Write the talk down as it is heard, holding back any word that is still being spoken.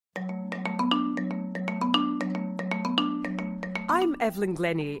I'm Evelyn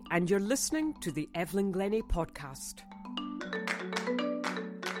Glennie, and you're listening to the Evelyn Glennie podcast.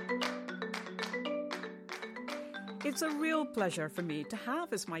 It's a real pleasure for me to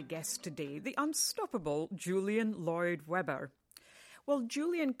have as my guest today the unstoppable Julian Lloyd Webber. Well,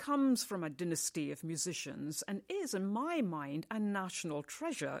 Julian comes from a dynasty of musicians and is, in my mind, a national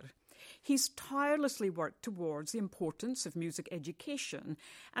treasure. He's tirelessly worked towards the importance of music education,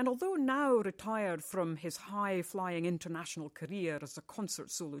 and although now retired from his high-flying international career as a concert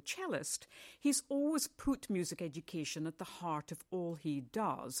solo cellist, he's always put music education at the heart of all he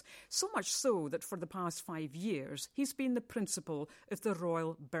does, so much so that for the past 5 years he's been the principal of the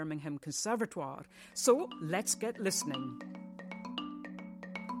Royal Birmingham Conservatoire. So let's get listening.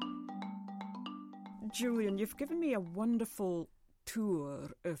 Julian, you've given me a wonderful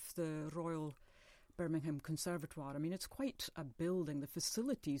tour of the Royal Birmingham Conservatoire. I mean, it's quite a building. The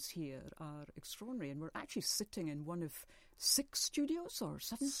facilities here are extraordinary, and we're actually sitting in one of 6 studios or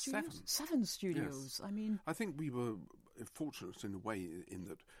 7 studios? 7 studios. Yes. I mean, I think we were fortunate in a way in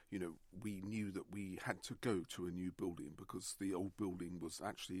that, you know, we knew that we had to go to a new building because the old building was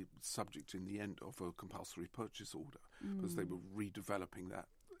actually subject in the end of a compulsory purchase order because they were redeveloping that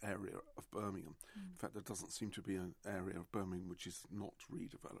area of Birmingham. In fact, there doesn't seem to be an area of Birmingham which is not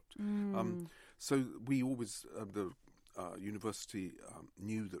redeveloped. So we always, the university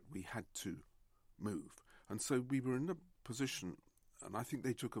knew that we had to move. And so we were in a position, and I think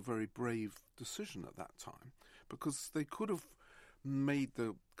they took a very brave decision at that time, because they could have made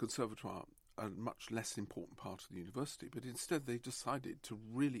the conservatoire a much less important part of the university, but instead they decided to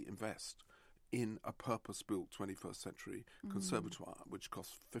really invest in a purpose-built 21st century conservatoire, which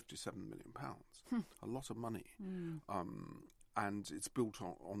cost £57 million, a lot of money. And it's built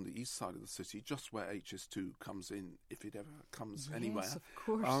on the east side of the city, just where HS2 comes in, if it ever comes anywhere. Yes, of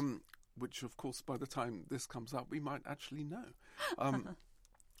course. Which, of course, by the time this comes out, we might actually know.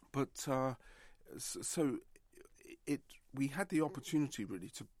 So we had the opportunity, really,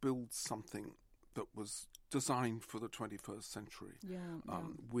 to build something that was designed for the 21st century,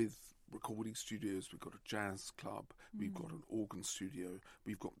 with recording studios. We've got a jazz club, we've got an organ studio,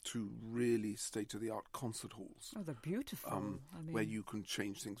 we've got 2 really state-of-the-art concert halls. Oh, they're beautiful. Where you can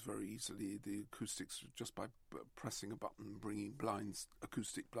change things very easily. The acoustics, just by pressing a button, bringing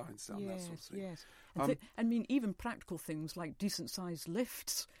acoustic blinds down, that sort of thing. Yes, I mean, even practical things like decent-sized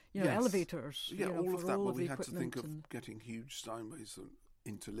lifts, elevators. Yeah, all of that. Well, we had to think of and getting huge Steinways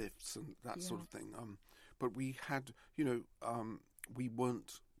into lifts and that sort of thing. But we had, we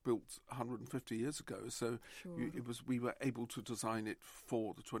weren't built 150 years ago, so we were able to design it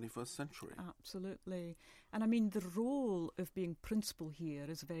for the 21st century. Absolutely. And I mean, the role of being principal here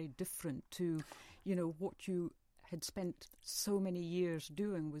is very different to, what you had spent so many years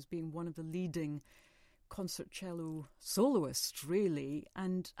doing, was being one of the leading concertcello soloists, really.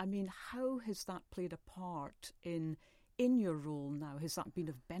 And I mean, how has that played a part in your role now? Has that been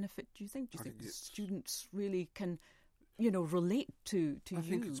of benefit, do you think? Do you think the students really can relate to you? I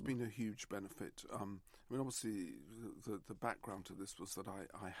think it's been a huge benefit. I mean, obviously, the background to this was that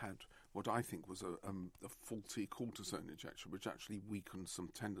I had what I think was a faulty cortisone injection, which actually weakened some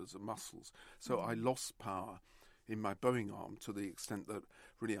tendons and muscles. So I lost power in my bowing arm to the extent that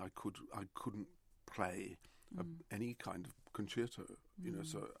really I couldn't play any kind of concerto,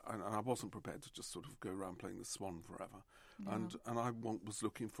 So and I wasn't prepared to just sort of go around playing the Swan forever, and I was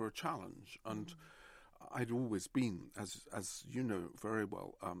looking for a challenge and. I'd always been, as you know very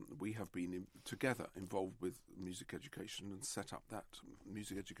well, we have been together involved with music education and set up that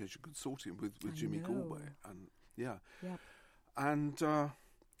music education consortium with Jimmy Galway. And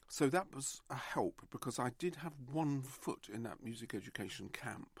so that was a help, because I did have one foot in that music education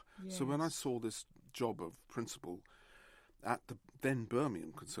camp. Yes. So when I saw this job of principal at the then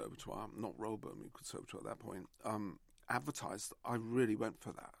Birmingham Conservatoire, not Royal Birmingham Conservatoire at that point, advertised, I really went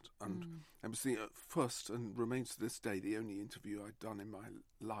for that. And it was the first, and remains to this day, the only interview I'd done in my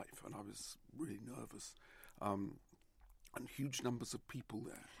life, and I was really nervous. And huge numbers of people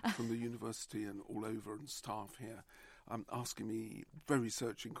there from the university and all over, and staff here, asking me very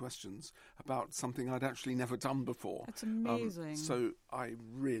searching questions about something I'd actually never done before. That's amazing. So I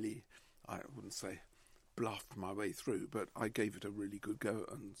wouldn't say bluffed my way through, but I gave it a really good go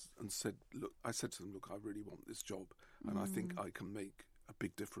and said, I said to them, look, I really want this job, and I think I can make a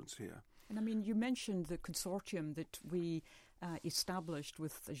big difference here. And I mean, you mentioned the consortium that we established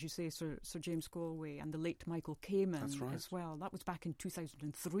with, as you say, Sir James Galway and the late Michael Kamen as well. That was back in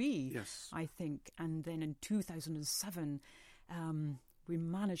 2003, I think. And then in 2007, we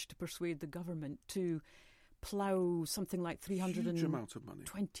managed to persuade the government to plough something like huge amount of money,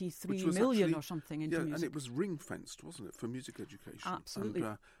 23 million actually, or something into music. And it was ring-fenced, wasn't it, for music education? Absolutely.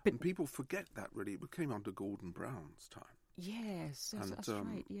 And people forget that, really. It came under Gordon Brown's time. Yes, that's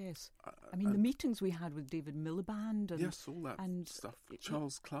right, yes. I mean, the meetings we had with David Miliband. And, yes, all that stuff.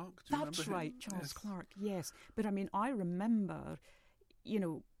 Charles Clarke, do you remember him? That's right, Charles Clarke, yes. But, I mean, I remember,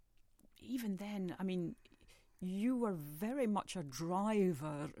 even then, I mean, you were very much a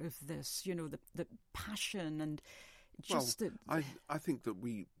driver of this, the passion and just... Well, I think that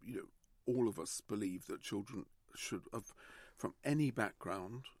we, all of us believe that children should have, from any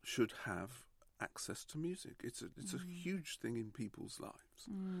background, should have access to music. It's a huge thing in people's lives,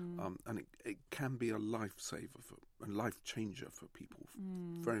 and it can be a lifesaver a life changer for people,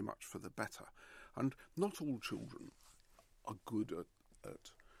 very much for the better. And not all children are good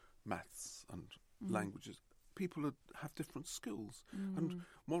at maths and languages. People have different skills, and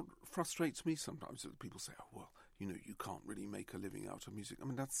what frustrates me sometimes is that people say, "Oh, well, you can't really make a living out of music." I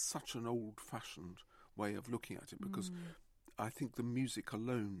mean, that's such an old-fashioned way of looking at it, because I think the music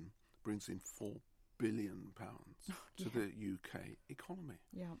alone brings in £4 billion to the UK economy.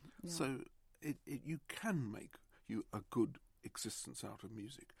 Yeah. So you can make a good existence out of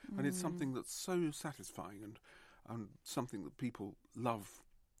music, and it's something that's so satisfying and something that people love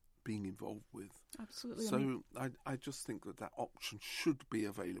being involved with. Absolutely. So I just think that option should be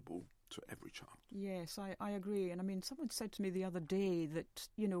available to every child. Yes, I agree. And I mean, someone said to me the other day that,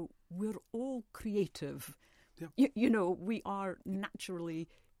 we're all creative. Yeah. We are naturally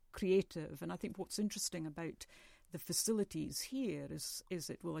creative. And I think what's interesting about the facilities here is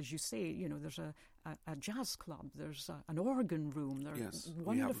it, well, as you say, there's a jazz club, there's an organ room, there's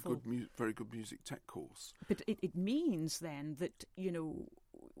wonderful... we have a very good music tech course. But it means then that,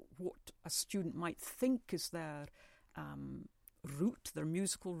 what a student might think is their route, their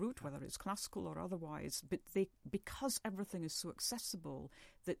musical route, whether it's classical or otherwise, but because everything is so accessible,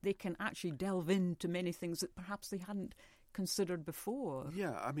 that they can actually delve into many things that perhaps they hadn't considered before.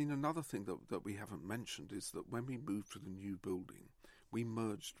 Yeah, I mean, another thing that we haven't mentioned is that when we moved to the new building, we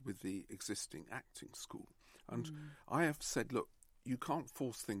merged with the existing acting school. And I have said, look, you can't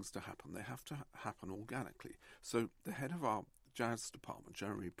force things to happen. They have to happen organically. So the head of our jazz department,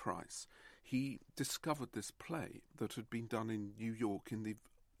 Jeremy Price, he discovered this play that had been done in New York in the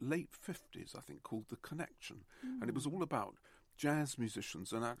late 50s, I think, called The Connection. And it was all about jazz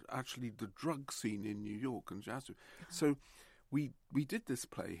musicians and actually the drug scene in New York and jazz. So we did this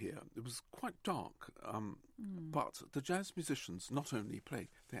play here. It was quite dark, but the jazz musicians not only played,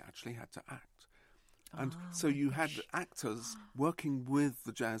 they actually had to act. And so you had actors working with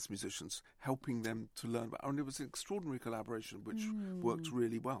the jazz musicians, helping them to learn about, and it was an extraordinary collaboration which worked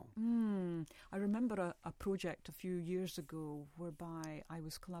really well. I remember a project a few years ago whereby I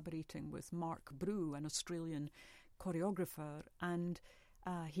was collaborating with Mark Brew, an Australian choreographer, and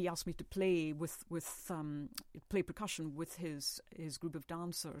he asked me to play play percussion with his group of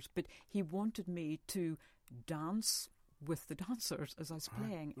dancers, but he wanted me to dance with the dancers as I was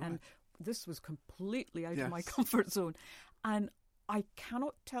playing, and this was completely out of my comfort zone. And I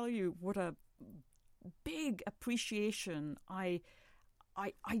cannot tell you what a big appreciation I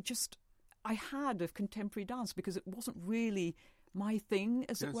had of contemporary dance, because it wasn't really my thing,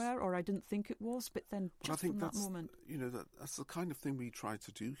 as it were, or I didn't think it was. But then just from that moment... that's the kind of thing we try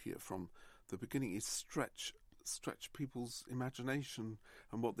to do here from the beginning, is stretch people's imagination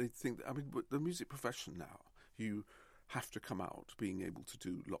and what they think. I mean, but the music profession now, you have to come out being able to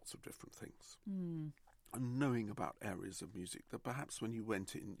do lots of different things and knowing about areas of music that perhaps when you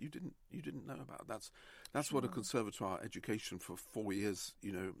went in you didn't know about. That's what a conservatoire education for 4 years,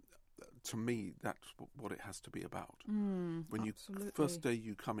 to me, that's what it has to be about. When you first day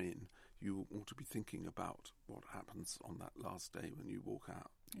you come in, you ought to be thinking about what happens on that last day when you walk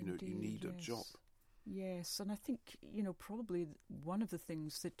out. Indeed, you need a job. Yes, and I think probably one of the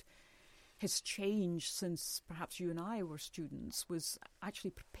things that has changed since perhaps you and I were students was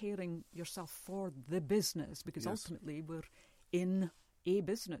actually preparing yourself for the business, because ultimately we're in a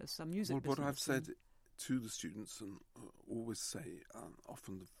business, a music business. What I've said to the students, and always say,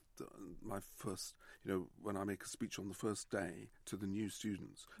 often my first, when I make a speech on the first day to the new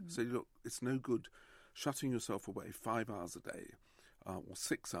students, say, look, it's no good shutting yourself away 5 hours a day or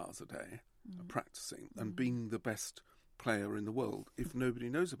 6 hours a day practicing and being the best player in the world if nobody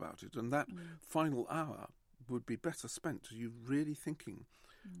knows about it. And that final hour would be better spent to you really thinking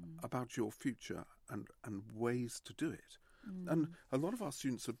about your future and ways to do it. And a lot of our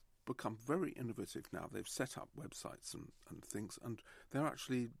students have become very innovative now. They've set up websites and things, and they're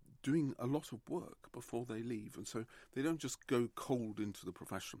actually doing a lot of work before they leave, and so they don't just go cold into the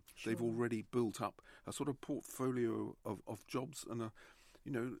profession. Sure. They've already built up a sort of portfolio of jobs and are,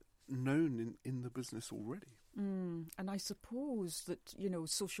 known in the business already. And I suppose that,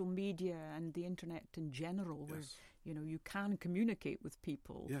 social media and the internet in general, where, you can communicate with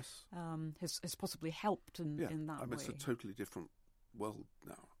people, yes, has possibly helped in that way. It's a totally different world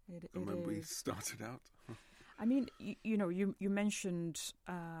now than when we started out. I mean, you mentioned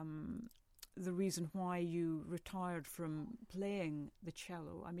the reason why you retired from playing the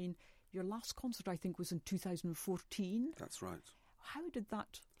cello. I mean, your last concert, I think, was in 2014. That's right. How did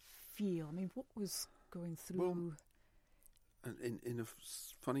that feel? I mean, what was going through? Well, in a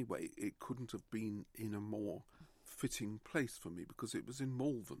funny way, it couldn't have been in a more fitting place for me because it was in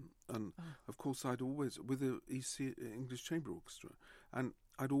Malvern, and of course I'd always, with the English Chamber Orchestra, and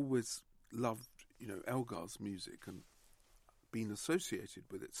I'd always loved Elgar's music and been associated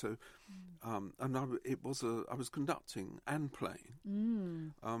with it. So, and I was conducting and playing,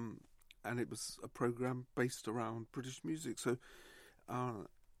 and it was a program based around British music. So,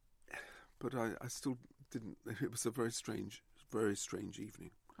 but I still didn't. It was a very strange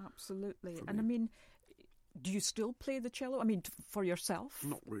evening. Absolutely, and I mean, do you still play the cello? I mean, for yourself?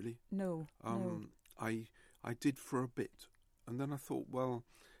 Not really. No. No. I did for a bit, and then I thought, well,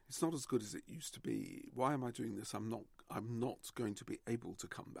 it's not as good as it used to be. Why am I doing this? I'm not going to be able to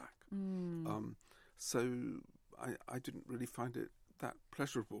come back. So I didn't really find it that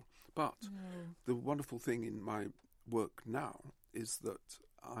pleasurable. But the wonderful thing in my work now is that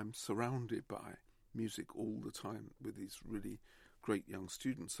I'm surrounded by music all the time with these really great young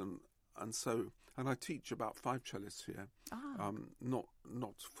students, and I teach about 5 cellists here.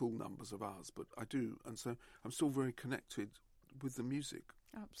 Not full numbers of hours, but I do, and so I'm still very connected with the music.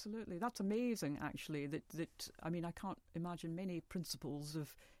 Absolutely, that's amazing. Actually, that I mean, I can't imagine many principals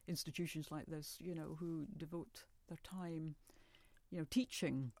of institutions like this, who devote their time,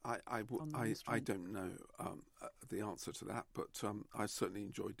 teaching. I don't know the answer to that, but I certainly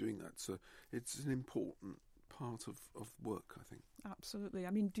enjoy doing that. So it's an important part of work, I think. Absolutely. I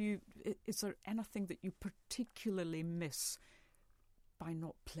mean, is there anything that you particularly miss by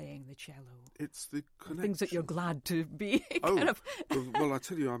not playing the cello? It's the connection. Things that you're glad to be Well, I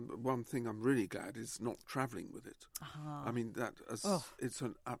tell you, one thing I'm really glad is not travelling with it. I mean, it's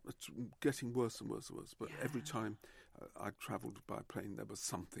getting worse and worse and worse. But every time I travelled by plane, there was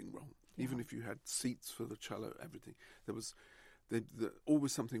something wrong. Yeah. Even if you had seats for the cello, everything. There was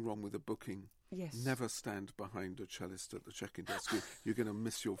always something wrong with the booking. Yes. Never stand behind a cellist at the check-in desk. You're going to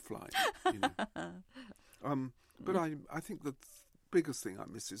miss your flight. But I think the biggest thing I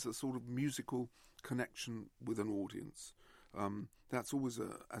miss is a sort of musical connection with an audience. That's always,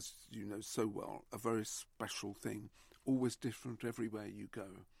 as you know so well, a very special thing. Always different everywhere you go.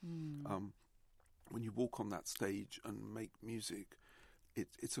 When you walk on that stage and make music,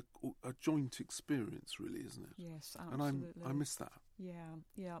 it's a joint experience, really, isn't it? Yes, absolutely. And I miss that.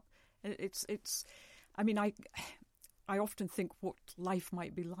 Yeah. It's. I mean, I often think what life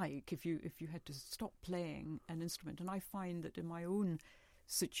might be like if you had to stop playing an instrument, and I find that in my own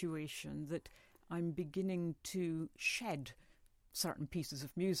situation that I'm beginning to shed certain pieces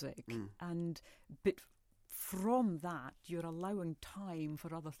of music, but from that you're allowing time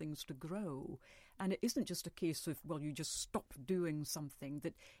for other things to grow. And it isn't just a case of, well, you just stop doing something.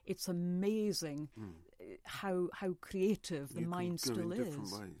 That it's amazing how creative the mind still is. In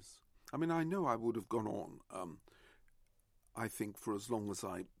different ways. I mean, I know I would have gone on, I think, for as long as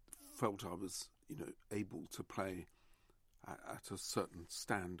I felt I was, able to play at a certain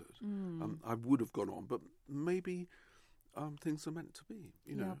standard. I would have gone on, but maybe things are meant to be.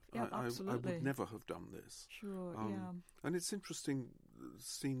 I would never have done this. Sure, And it's interesting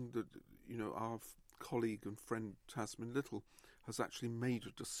seeing that, our colleague and friend Tasmin Little has actually made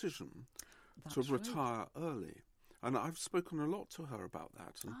a decision to retire early. And I've spoken a lot to her about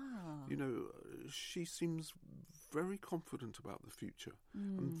that. And, she seems very confident about the future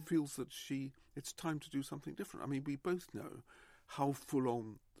and feels that it's time to do something different. I mean, we both know how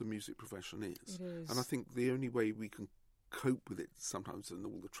full-on the music profession is. It is. And I think the only way we can cope with it sometimes and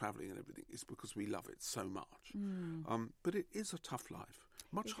all the travelling and everything is because we love it so much. But it is a tough life.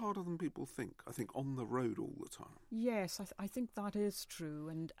 Much harder than people think, I think, on the road all the time. Yes, I think that is true.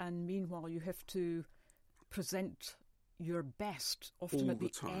 And meanwhile, you have to present your best often all at the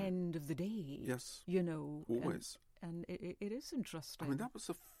time. End of the day. Yes. Always. And it is interesting. I mean, that was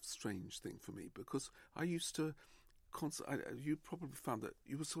a strange thing for me because I used to you probably found that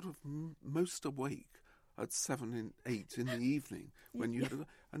you were sort of most awake at 7 and 8 in the evening when you had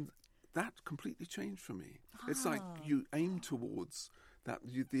and that completely changed for me. It's like you aim towards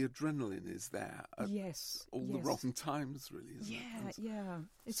the adrenaline is there at all the wrong times, really, isn't it? Yeah.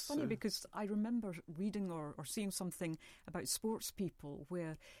 It's funny because I remember reading or seeing something about sports people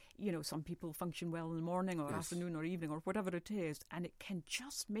where, some people function well in the morning or afternoon or evening or whatever it is, and it can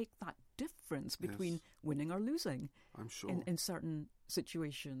just make that difference between winning or losing. I'm sure. In certain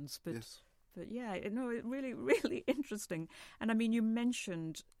situations. But yeah, it really, really interesting. And I mean, you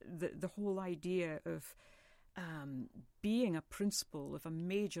mentioned the whole idea of being a principal of a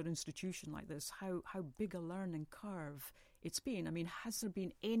major institution like this, how big a learning curve it's been. I mean, has there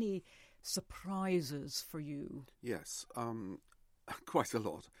been any surprises for you? Yes, quite a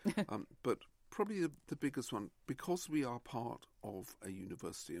lot. But probably the biggest one, because we are part of a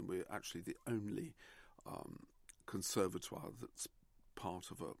university and we're actually the only conservatoire that's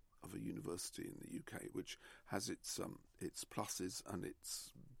part of a university in the UK, which has its pluses and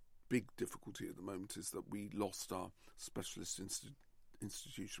its big difficulty at the moment is that we lost our specialist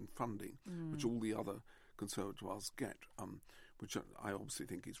institution funding, which all the other conservatoires get, which I obviously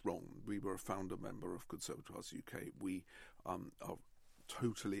think is wrong. We were a founder member of Conservatoires UK. We are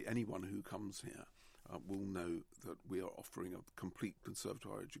totally, anyone who comes here will know that we are offering a complete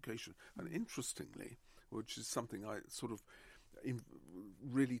conservatoire education. And interestingly, which is something I sort of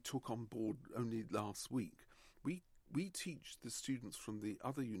really took on board only last week, we teach the students from the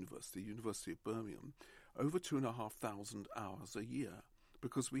other University of Birmingham, over 2,500 hours a year,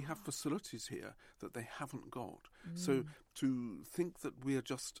 because we have facilities here that they haven't got. So to think that we are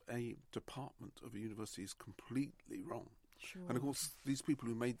just a department of a university is completely wrong. Sure. And of course, these people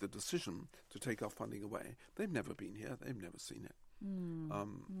who made the decision to take our funding away, they've never been here, they've never seen it.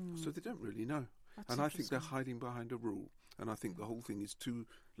 So they don't really know. That's and I think they're hiding behind a rule. And I think the whole thing is too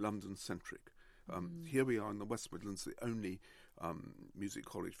London-centric. Here we are in the West Midlands, the only music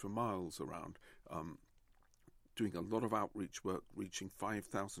college for miles around, doing a lot of outreach work, reaching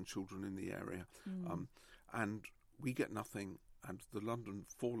 5,000 children in the area. And we get nothing, and the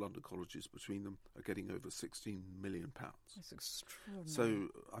four London colleges between them are getting over £16 million. That's extraordinary. So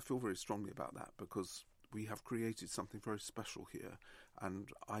I feel very strongly about that because we have created something very special here, and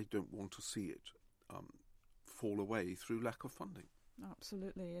I don't want to see it fall away through lack of funding.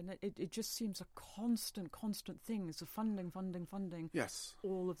 Absolutely, and it just seems a constant thing. It's a funding. Yes.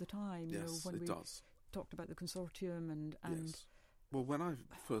 All of the time. Yes, when it we does. Talked about the consortium and Yes. Well, when I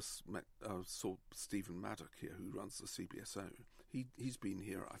first saw Stephen Maddock here, who runs the CBSO, he's been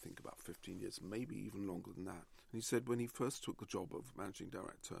here, I think, about 15 years, maybe even longer than that. And he said when he first took the job of managing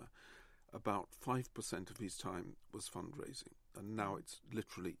director, about 5% of his time was fundraising, and now it's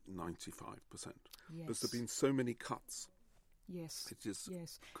literally 95%. Yes. Because there have been so many cuts. Yes, it is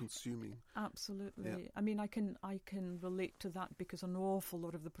consuming. Absolutely. Yeah. I mean, I can relate to that because an awful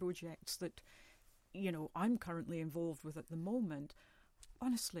lot of the projects that I'm currently involved with at the moment,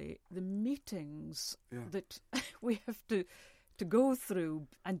 honestly, the meetings that we have to go through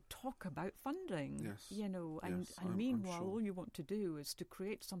and talk about funding. Yes. And meanwhile, I'm sure. all you want to do is to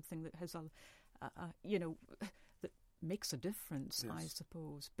create something that has that makes a difference, Yes. I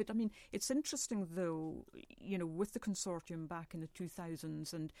suppose. But I mean, it's interesting though, with the consortium back in the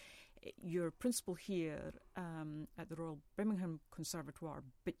 2000s and your principal here at the Royal Birmingham Conservatoire,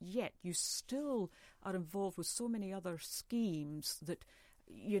 but yet you still are involved with so many other schemes that,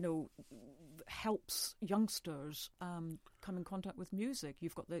 helps youngsters come in contact with music.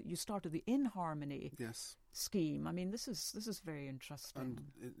 You started the In Harmony scheme. I mean, this is very interesting. And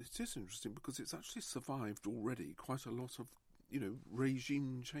it is interesting because it's actually survived already quite a lot of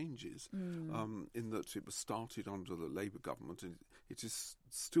regime changes, in that it was started under the Labour government and it is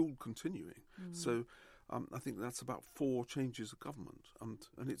still continuing. So I think that's about 4 changes of government,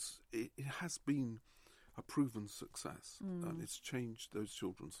 and it has been a proven success, and it's changed those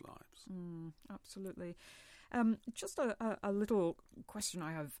children's lives. Absolutely. Just a little question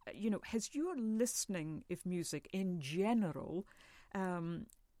I have. Has your listening of music in general,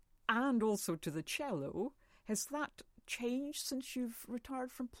 and also to the cello, has that changed since you've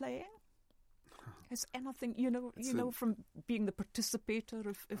retired from playing? Has anything, from being the participator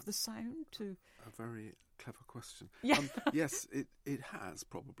of the sound to... A very clever question. Yeah. Yes, it has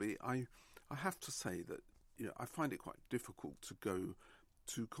probably. I have to say that I find it quite difficult to go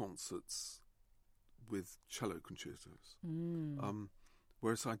to concerts with cello concertos,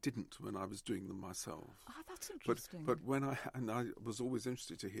 whereas I didn't when I was doing them myself. Oh, that's interesting. But when I was always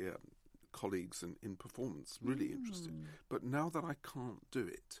interested to hear colleagues in performance, really interested. But now that I can't do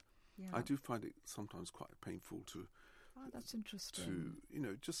it, I do find it sometimes quite painful to. Oh, that's interesting.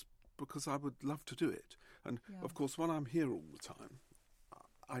 To just because I would love to do it, and of course when I'm here all the time,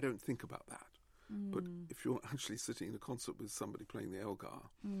 I don't think about that. But if you're actually sitting in a concert with somebody playing the Elgar,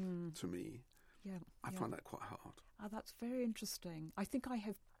 to me, I find that quite hard. That's very interesting. I think I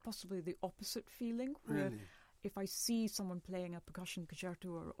have possibly the opposite feeling, where Really? if I see someone playing a percussion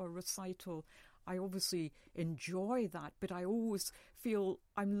concerto or recital, I obviously enjoy that, but I always feel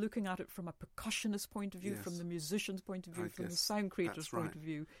I'm looking at it from a percussionist point of view, from the musician's point of view, from the sound creator's point of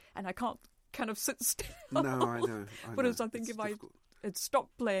view, and I can't kind of sit still. No, I know. Whereas I think if difficult. I had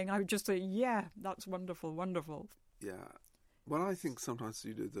stopped playing, I would just say, yeah, that's wonderful, wonderful. Yeah. Well, I think sometimes,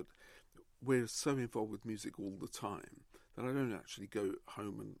 that we're so involved with music all the time that I don't actually go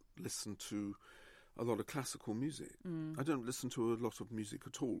home and listen to a lot of classical music. I don't listen to a lot of music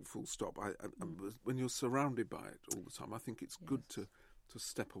at all, full stop. When you're surrounded by it all the time, I think it's good to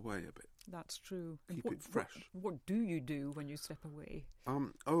step away a bit. That's true. Keep it fresh. What do you do when you step away? I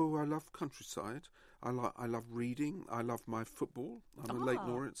love countryside. I love reading. I love my football. I'm a Leyton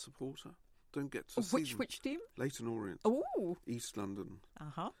Orient supporter. Don't get to see them. Which team? Leyton Orient. Oh, East London.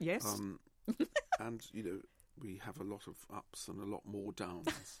 Yes. And we have a lot of ups and a lot more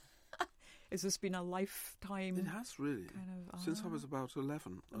downs. Has this been a lifetime? It has really, since I was about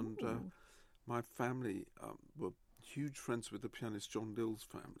 11, and my family were huge friends with the pianist John Dill's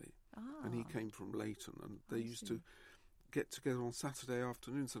family, and he came from Leyton, and they used to get together on Saturday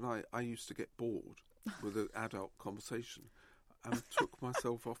afternoons, and I used to get bored with an adult conversation, and took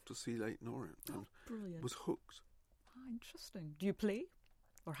myself off to see Leyton Orient, and was hooked. Interesting. Do you play?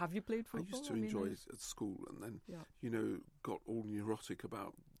 Or have you played football? I used to enjoy it at school, and then, got all neurotic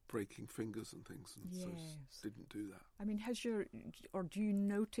about breaking fingers and things, and so didn't do that. I mean, do you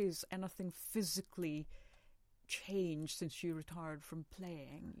notice anything physically changed since you retired from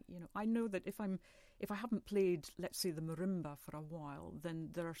playing? I know that if I haven't played, let's say, the marimba for a while,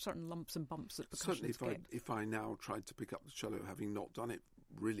 then there are certain lumps and bumps that percussionists Certainly, get. if I now tried to pick up the cello, having not done it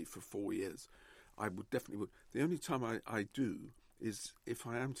really for 4 years, I would definitely. The only time I do is if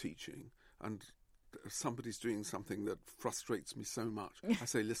I am teaching and somebody's doing something that frustrates me so much. I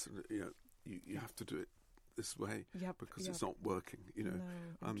say, listen, you have to do it this way because it's not working,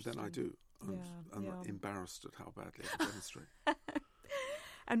 and then I do. I'm embarrassed at how badly I demonstrate.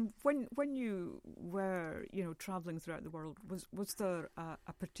 And when you were, travelling throughout the world, was there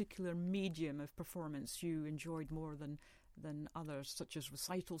a particular medium of performance you enjoyed more than others, such as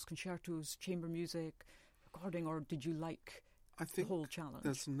recitals, concertos, chamber music, recording, or did you like the whole challenge?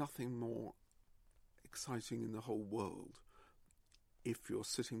 There's nothing more exciting in the whole world if you're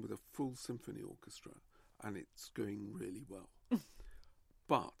sitting with a full symphony orchestra and it's going really well.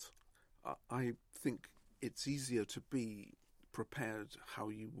 But I think it's easier to be prepared how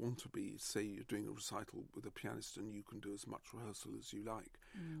you want to be. Say you're doing a recital with a pianist and you can do as much rehearsal as you like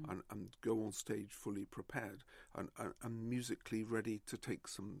and go on stage fully prepared and musically ready to take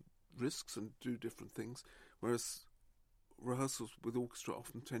some risks and do different things, whereas rehearsals with orchestra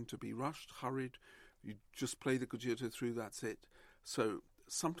often tend to be rushed, hurried. You just play the concerto through, that's it. So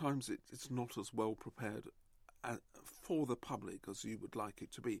sometimes it's not as well prepared for the public as you would like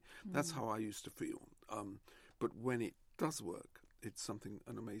it to be. That's how I used to feel. But when it does work, it's an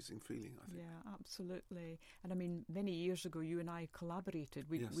amazing feeling, I think. Yeah, absolutely. And I mean, many years ago, you and I collaborated.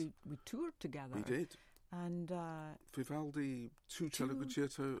 We toured together. We did. And Vivaldi, two cello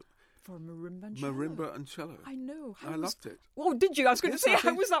concerto. For marimba and cello. Marimba and cello. I know. I loved it. Oh, did you? I was going to say,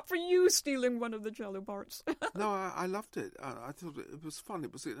 how was that for you, stealing one of the cello parts? No, I loved it. I thought it was fun.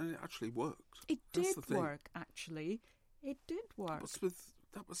 It actually worked. It did work, actually. It did work.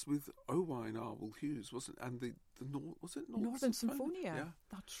 That was with Owain Arwell Hughes, wasn't it? And was it Northern Symphonia? Yeah,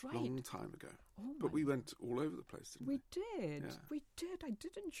 that's right. Long time ago. Oh, but we went all over the place, didn't we? We did. Yeah. We did. I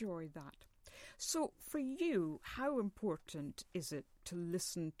did enjoy that. So for you, how important is it to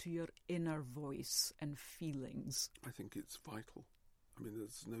listen to your inner voice and feelings? I think it's vital. I mean,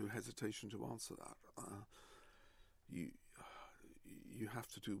 there's no hesitation to answer that. You have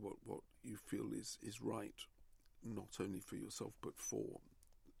to do what you feel is right, not only for yourself but for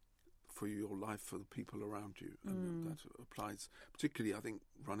your life, for the people around you, and that applies particularly, I think,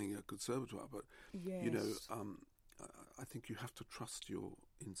 running a conservatoire. But I think you have to trust your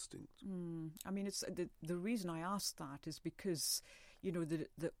instinct. I mean, it's the reason I ask that is because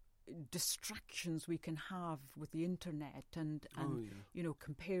the distractions we can have with the internet and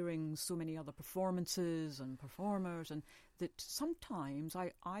comparing so many other performances and performers, and that sometimes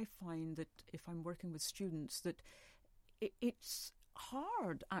I find that if I'm working with students that it's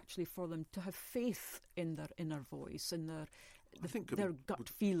hard actually for them to have faith in their inner voice and their gut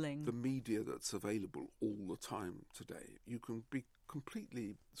feeling. The media that's available all the time today, you can be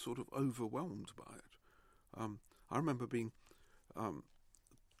completely sort of overwhelmed by it. I remember being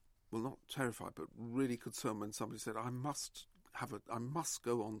well, not terrified, but really concerned when somebody said, I must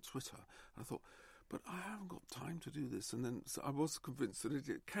go on Twitter. And I thought, but I haven't got time to do this. And then I was convinced that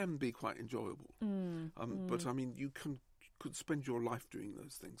it can be quite enjoyable. But I mean, you could spend your life doing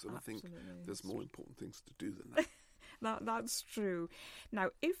those things. And Absolutely. I think there's more important things to do than that. That's true. Now,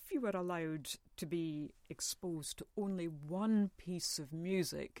 if you were allowed to be exposed to only one piece of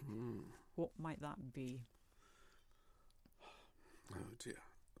music, what might that be? Oh, dear.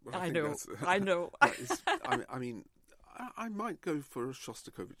 Well, I know. I mean, I might go for a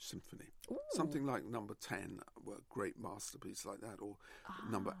Shostakovich symphony. Ooh. Something like number 10, a great masterpiece like that, or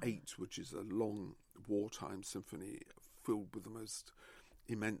number 8, which is a long wartime symphony filled with the most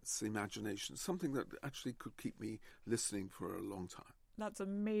immense imagination. Something that actually could keep me listening for a long time. That's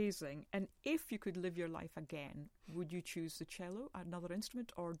amazing. And if you could live your life again, would you choose the cello, another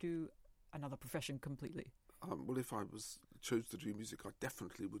instrument, or do another profession completely? Well, if I chose to do music, I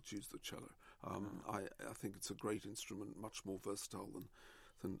definitely would choose the cello. I think it's a great instrument, much more versatile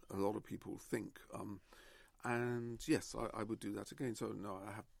than a lot of people think. And yes, I would do that again. So no,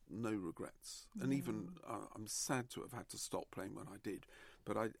 I have no regrets. And even I'm sad to have had to stop playing when I did.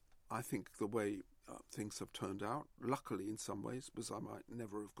 But I think the way things have turned out, luckily in some ways, because I might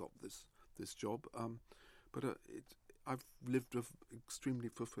never have got this job. But I've lived an extremely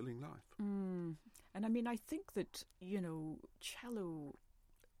fulfilling life. And I mean, I think that, cello,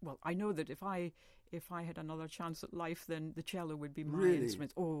 well, I know that if I had another chance at life, then the cello would be my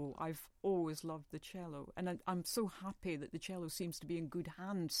instrument. Oh, I've always loved the cello. And I'm so happy that the cello seems to be in good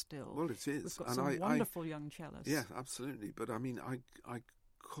hands still. Well, it is. We've got some wonderful young cellists. Yeah, absolutely. But I mean, I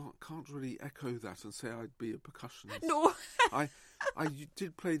can't really echo that and say I'd be a percussionist. No. I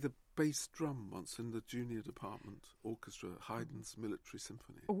did play the bass drum once in the junior department orchestra, Haydn's Military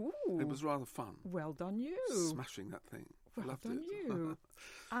Symphony. Ooh. It was rather fun. Well done you. Smashing that thing. Well Loved done it. you.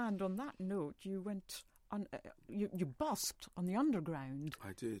 And on that note, you went on. You busked on the underground.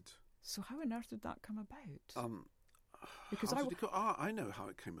 I did. So how on earth did that come about? Because I know how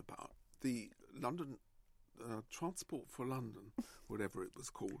it came about. The London Transport for London, whatever it was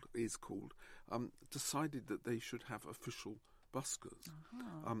called, decided that they should have official buskers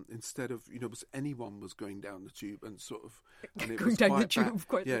instead of anyone was going down the tube and sort of and it going was down quite the tube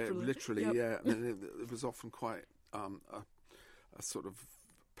quite literally yep. yeah. And it was often quite a sort of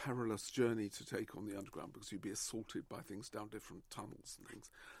perilous journey to take on the underground because you'd be assaulted by things down different tunnels and things.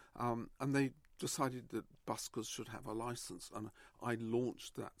 And they decided that buskers should have a license, and I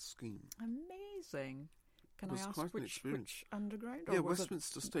launched that scheme. Amazing. Can I ask which underground? Yeah,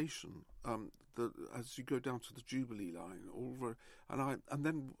 Westminster Station. As you go down to the Jubilee line, and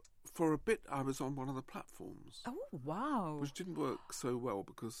then for a bit I was on one of the platforms. Oh wow! Which didn't work so well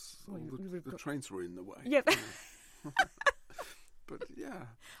because the trains were in the way. Yeah. But yeah,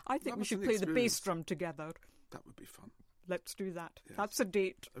 I think we should play the bass drum together. That would be fun. Let's do that. Yes. That's a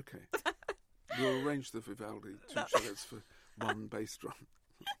date. Okay. We'll arrange the Vivaldi 2 cellos for one bass drum.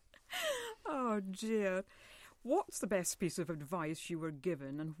 Oh dear. What's the best piece of advice you were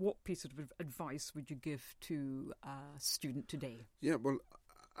given, and what piece of advice would you give to a student today? Yeah, well,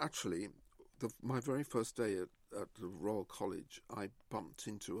 actually, my very first day at the Royal College, I bumped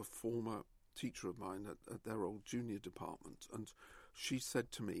into a former teacher of mine at their old junior department, and she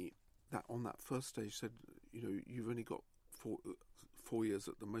said to me that on that first day, she said, you've only got 4 years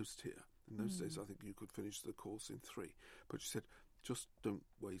at the most here. In those days, I think you could finish the course in 3. But she said, just don't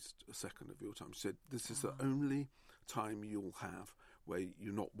waste a second of your time. She said, this is the only time you'll have where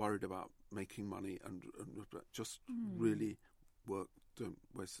you're not worried about making money and just really work. Don't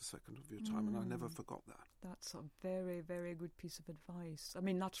waste a second of your time. And I never forgot that. That's a very, very good piece of advice. I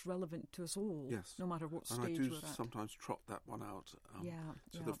mean, that's relevant to us all, yes. No matter what stage we're at. And I do sometimes trot that one out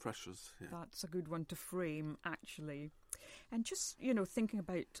to the freshers. Yeah. That's a good one to frame, actually. And just, thinking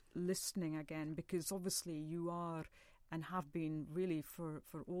about listening again, because obviously you are and have been really for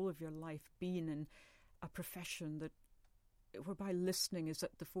all of your life been in a profession whereby listening is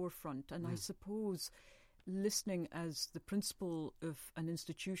at the forefront. And I suppose listening as the principal of an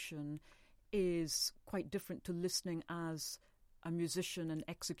institution is quite different to listening as a musician and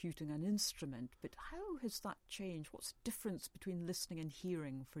executing an instrument. But how has that changed? What's the difference between listening and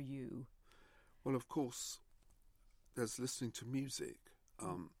hearing for you? Well, of course, there's listening to music,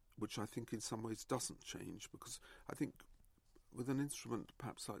 which I think in some ways doesn't change, because I think with an instrument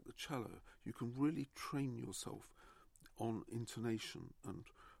perhaps like the cello, you can really train yourself on intonation and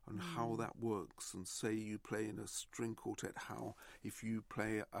how that works. And say you play in a string quartet, how if you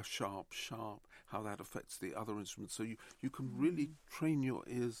play a sharp, how that affects the other instruments. So you can really train your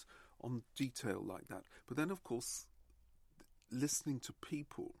ears on detail like that. But then, of course, listening to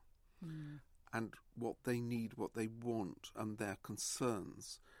people and what they need, what they want, and their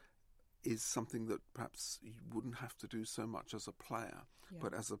concerns is something that perhaps you wouldn't have to do so much as a player. Yeah.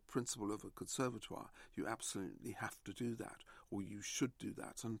 But as a principal of a conservatoire, you absolutely have to do that, or you should do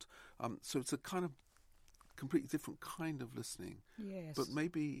that. And so it's a kind of completely different kind of listening. Yes. But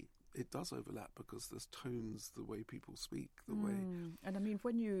maybe it does overlap because there's tones, the way people speak, the way... And I mean,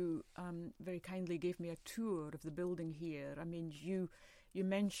 when you very kindly gave me a tour of the building here, I mean, you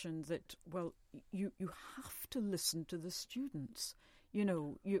mentioned that, well, you have to listen to the students. You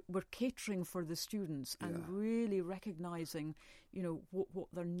know, we're catering for the students and really recognising, you know, what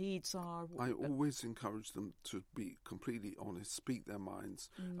their needs are. I always encourage them to be completely honest, speak their minds.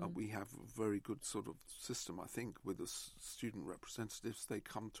 We have a very good sort of system, I think, with the student representatives. They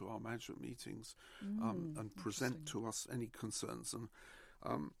come to our management meetings and present to us any concerns. And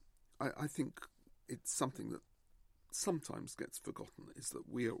I think it's something that sometimes gets forgotten, is that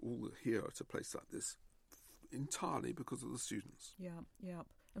we are all here at a place like this entirely because of the students. Yeah, yeah.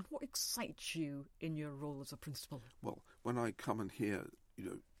 And what excites you in your role as a principal? Well, when I come and hear, you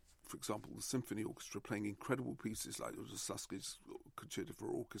know, for example, the symphony orchestra playing incredible pieces like the Suski's Concerto for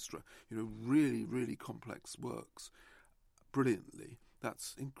Orchestra, you know, really, really complex works, brilliantly,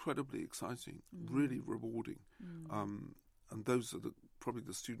 that's incredibly exciting, really rewarding. And those are probably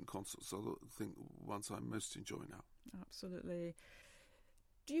the student concerts are the ones I most enjoy now. Absolutely.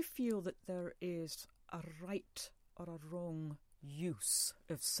 Do you feel that there is a right or a wrong use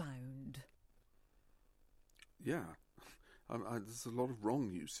of sound? Yeah. There's a lot of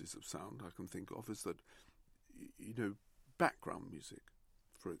wrong uses of sound I can think of. Is that, you know, background music,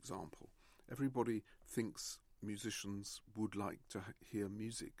 for example. Everybody thinks musicians would like to hear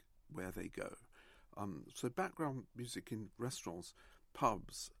music where they go. So background music in restaurants,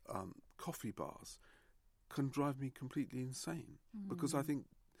 pubs, coffee bars can drive me completely insane because I think,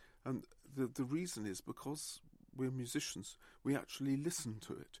 and the reason is because we're musicians, we actually listen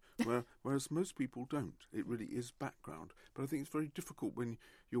to it, whereas most people don't. It really is background. But I think it's very difficult when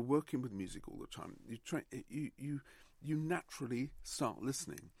you're working with music all the time. You naturally start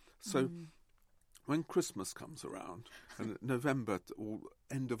listening. So when Christmas comes around, and November or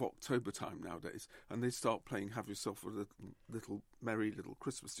end of October time nowadays, and they start playing "Have Yourself a little Merry Little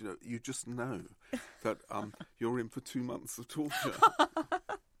Christmas," you know, you just know that you're in for 2 months of torture.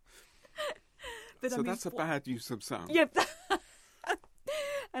 But, so I mean, that's a bad use of sound. Yeah.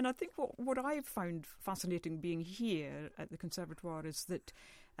 And I think what I've found fascinating being here at the Conservatoire is that,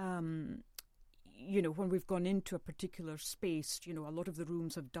 you know, when we've gone into a particular space, you know, a lot of the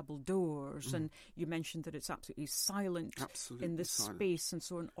rooms have double doors, and you mentioned that it's absolutely silent in this space and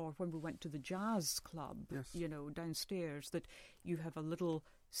so on. Or when we went to the jazz club, you know, downstairs, that you have a little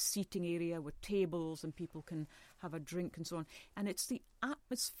seating area with tables and people can have a drink and so on. And it's the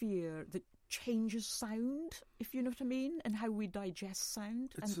atmosphere that changes sound, if you know what I mean, and how we digest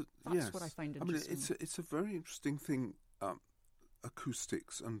sound. That's what I find interesting. I mean, it's a very interesting thing,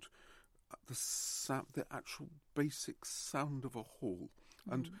 acoustics and the actual basic sound of a hall.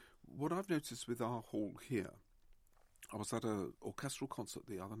 And what I've noticed with our hall here, I was at an orchestral concert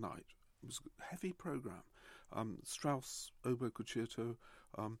the other night. It was a heavy programme. Strauss Oboe Concerto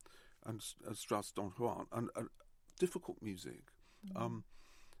and Strauss Don Juan, and difficult music.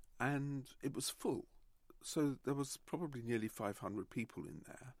 And it was full. So there was probably nearly 500 people in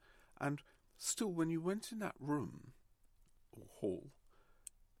there. And still, when you went in that room or hall,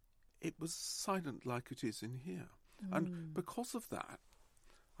 it was silent like it is in here. And because of that,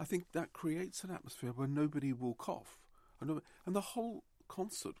 I think that creates an atmosphere where nobody will cough. And the whole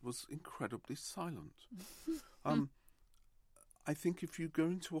concert was incredibly silent. I think if you go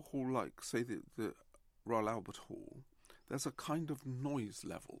into a hall like, say, the Royal Albert Hall, there's a kind of noise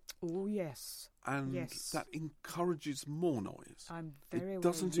level. Oh, yes. And that encourages more noise. It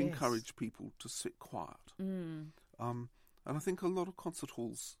doesn't encourage people to sit quiet. And I think a lot of concert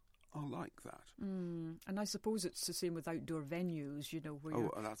halls are like that. And I suppose it's the same with outdoor venues, you know, where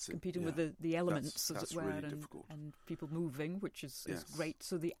you're competing with the elements, as it were, really and people moving, which is great.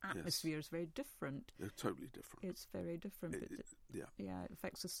 So the atmosphere is very different. It's totally different. It's very different. It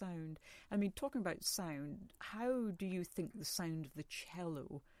affects the sound. I mean, talking about sound, how do you think the sound of the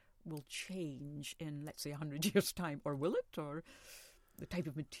cello will change in, let's say, 100 years' time? Or will it? Or the type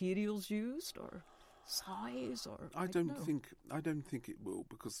of materials used? Or size? Or I don't think it will,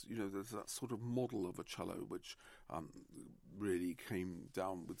 because, you know, there's that sort of model of a cello which really came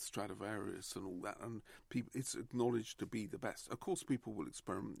down with Stradivarius and all that, and it's acknowledged to be the best. Of course, people will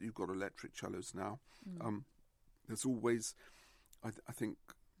experiment. You've got electric cellos now. There's always, I think,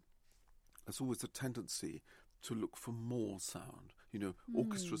 there's always a tendency to look for more sound.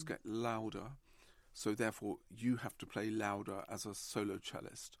 Orchestras get louder, so therefore you have to play louder as a solo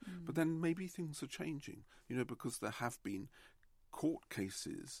cellist. But then maybe things are changing, because there have been court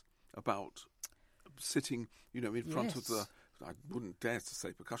cases about sitting, in front of the, I wouldn't dare to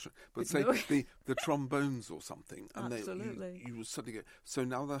say percussion, but say the trombones or something, and Absolutely. you suddenly get. So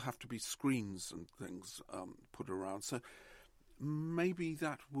now there have to be screens and things put around. So maybe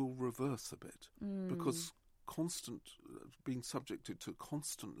that will reverse a bit, because being subjected to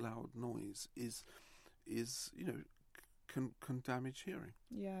constant loud noise is can damage hearing.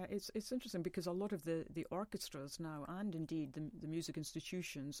 Yeah, it's interesting because a lot of the orchestras now, and indeed the music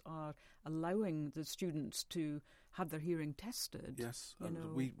institutions, are allowing the students to have their hearing tested. Yes, and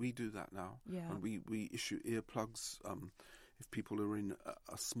we do that now. Yeah. And we issue earplugs if people are in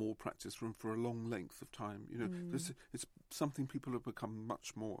a small practice room for a long length of time. It's something people have become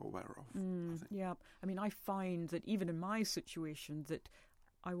much more aware of, I think. Yeah, I mean, I find that even in my situation that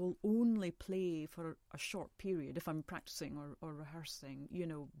I will only play for a short period if I'm practicing or rehearsing,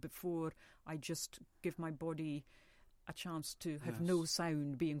 before I just give my body a chance to have no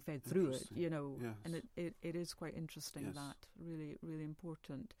sound being fed through it, Yes. And it is quite interesting, that, really, really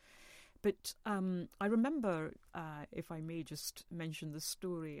important. But I remember, if I may just mention the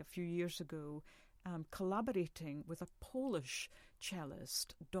story, a few years ago, collaborating with a Polish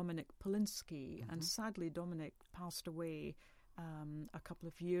cellist, Dominik Poliński, and sadly Dominik passed away a couple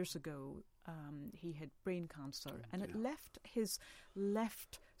of years ago. He had brain cancer, and it left his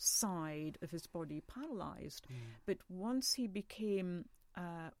left side of his body paralysed. But once he became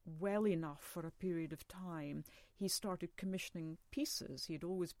well enough for a period of time, he started commissioning pieces. He had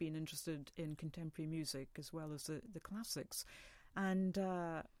always been interested in contemporary music as well as the classics. And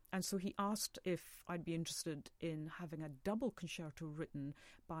so he asked if I'd be interested in having a double concerto written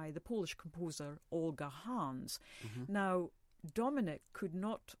by the Polish composer Olga Hans. Now, Dominik could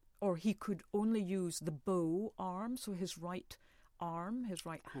not, or he could only use the bow arm, so his right arm, his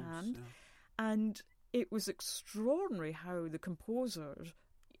right hand. Yeah. And it was extraordinary how the composer,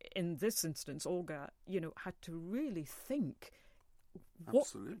 in this instance, Olga, had to really think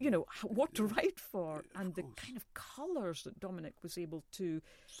what to write for, and the kind of colours that Dominik was able to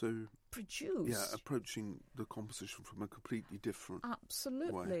produce. Yeah, approaching the composition from a completely different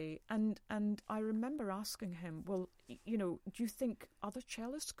way. And I remember asking him, well, do you think other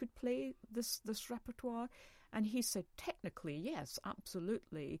cellists could play this repertoire? And he said, technically, yes,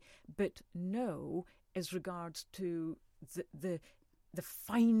 absolutely, but no, as regards to the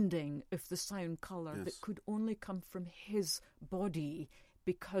finding of the sound colour that could only come from his body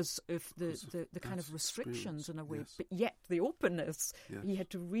because of the kind of restrictions in a way, but yet the openness. He had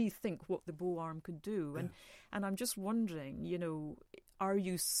to rethink what the bow arm could do. And I'm just wondering, are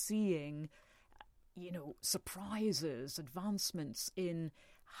you seeing, surprises, advancements in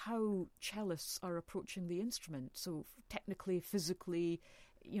how cellists are approaching the instrument? So technically, physically,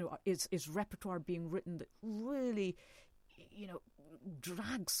 is repertoire being written that really,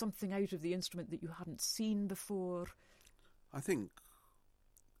 drag something out of the instrument that you hadn't seen before? I think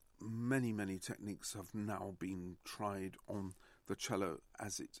many, many techniques have now been tried on the cello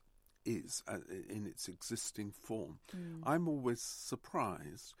as it is, in its existing form. I'm always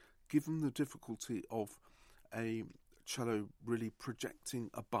surprised, given the difficulty of a cello really projecting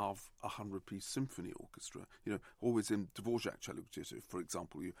above a 100-piece symphony orchestra. Always in Dvorak cello concerto, for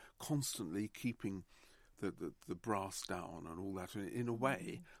example, you're constantly keeping the brass down and all that, in a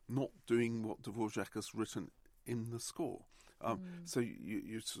way, not doing what Dvorak has written in the score. So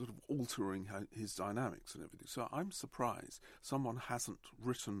you're sort of altering his dynamics and everything. So I'm surprised someone hasn't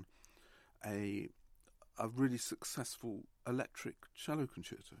written a really successful electric cello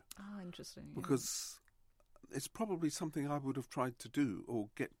concerto. Ah, interesting. Because it's probably something I would have tried to do or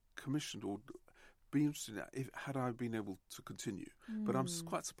get commissioned or be interested in had I been able to continue. But I'm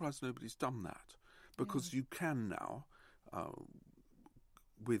quite surprised nobody's done that. Because you can now,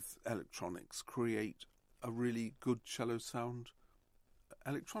 with electronics, create a really good cello sound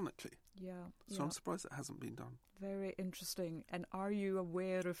electronically. So I'm surprised it hasn't been done. Very interesting. And are you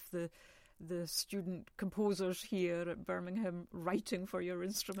aware of the student composers here at Birmingham writing for your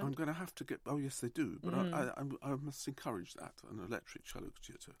instrument? I'm going to have to get... Oh, yes, they do. But I must encourage that, an electric cello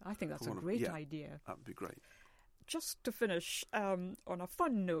concerto. I think that's a great idea. That would be great. Just to finish on a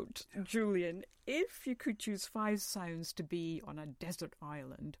fun note, Julian, if you could choose 5 sounds to be on a desert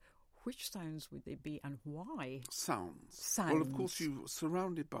island, which sounds would they be and why? Sounds. Well, of course, you're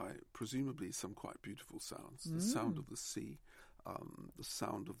surrounded by, presumably, some quite beautiful sounds. The sound of the sea, the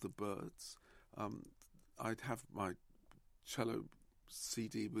sound of the birds. I'd have my cello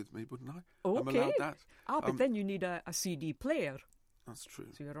CD with me, wouldn't I? Okay. I'm allowed that. But then you need a CD player. That's true.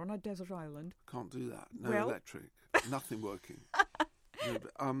 So you're on a desert island. Can't do that. No Well- electric. Nothing working. No,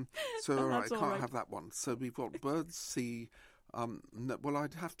 but, so all right, I can't have that one. So we've got birds, sea. Well,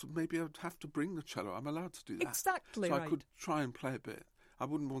 I'd have to bring the cello. I'm allowed to do that. Exactly so right. I could try and play a bit. I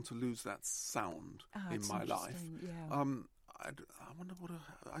wouldn't want to lose that sound in it's my life. interesting, Yeah. I wonder what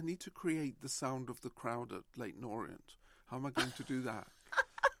I need to create the sound of the crowd at Leighton Orient. How am I going to do that?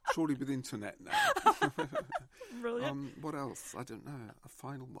 Surely with internet now. Brilliant. What else? I don't know. A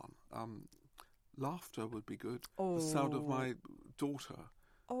final one. Laughter would be good. Oh. The sound of my daughter.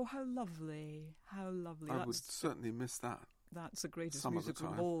 Oh, how lovely. How lovely. I would certainly miss that. That's the greatest Some of the music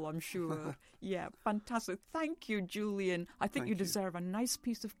of time. all, I'm sure. Yeah, fantastic. Thank you, Julian. I think Thank you you. deserve a nice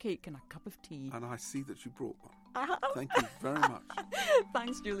piece of cake and a cup of tea. And I see that you brought one. I have. Thank you very much.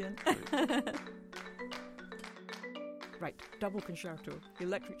 Thanks, Julian. Right, double concerto,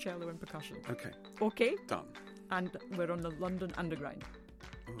 electric cello and percussion. Okay, Okay, done. and we're on the London Underground.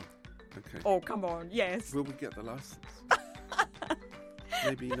 Oh, okay. Oh, come on, yes. Will we get the license?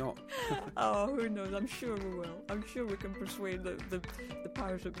 Maybe not. Oh, who knows? I'm sure we will. I'm sure we can persuade the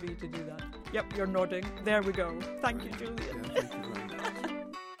powers that be to do that. Yep, you're nodding. There we go. Thank you, Julian. Yeah, thank you very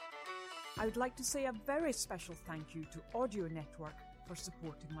much. I would like to say a very special thank you to Audio Network for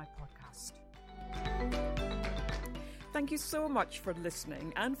supporting my podcast. Thank you so much for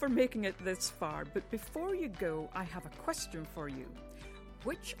listening and for making it this far. But before you go, I have a question for you.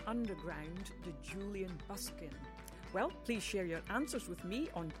 Which underground did Julian busk in? Well, please share your answers with me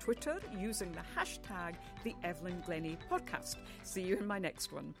on Twitter using the hashtag #TheEvelynGlennie Podcast. See you in my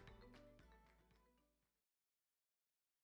next one.